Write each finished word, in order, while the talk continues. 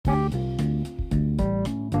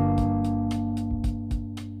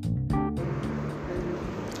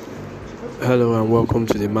Hello and welcome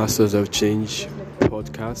to the Masters of Change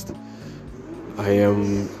podcast. I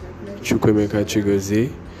am Chukwemeka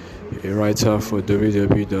Chigozie, a writer for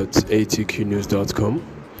www.atqnews.com.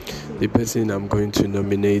 The person I'm going to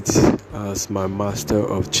nominate as my Master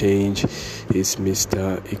of Change is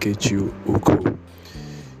Mr. Ikechi Uko.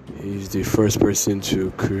 He is the first person to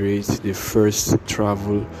create the first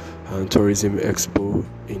travel and tourism expo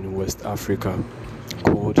in West Africa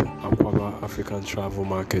called Aquaba African Travel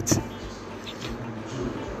Market.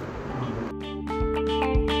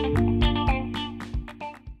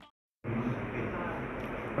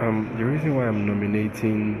 The reason why I'm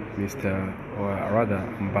nominating Ambassador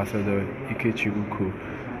Ikechi Uko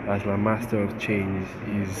as my Master of Change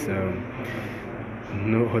is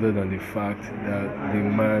no other than the fact that the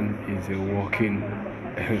man is a walking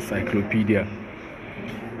encyclopedia,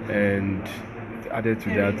 and added to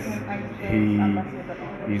that, he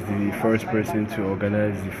is the first person to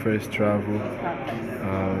organize the first travel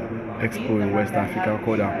expo in West Africa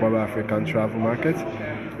called Aquaba African Travel Market.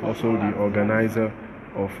 Also the organizer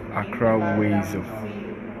of Accra Ways of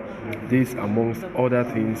this, amongst other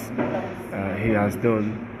things he has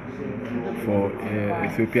done for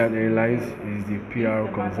Ethiopian Airlines. He is the PR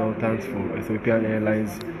consultant for Ethiopian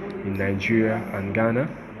Airlines in Nigeria and Ghana.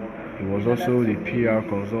 He was also the PR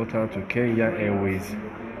consultant to Kenya Airways.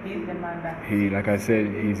 He, like I said,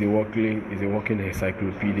 is a walking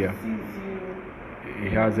encyclopedia. He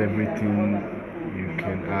has everything you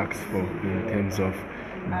can ask for in terms of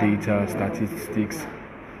data, statistics,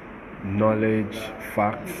 knowledge,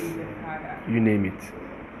 facts, you name it.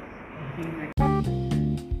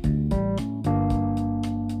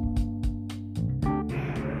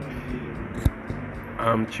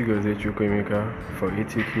 I'm Chigozie Chukwemeka for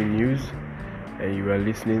ATQ News, and you are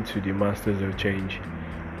listening to the Masters of Change.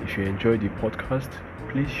 If you enjoyed the podcast,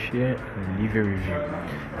 please share and leave a review.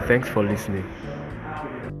 Thanks for listening.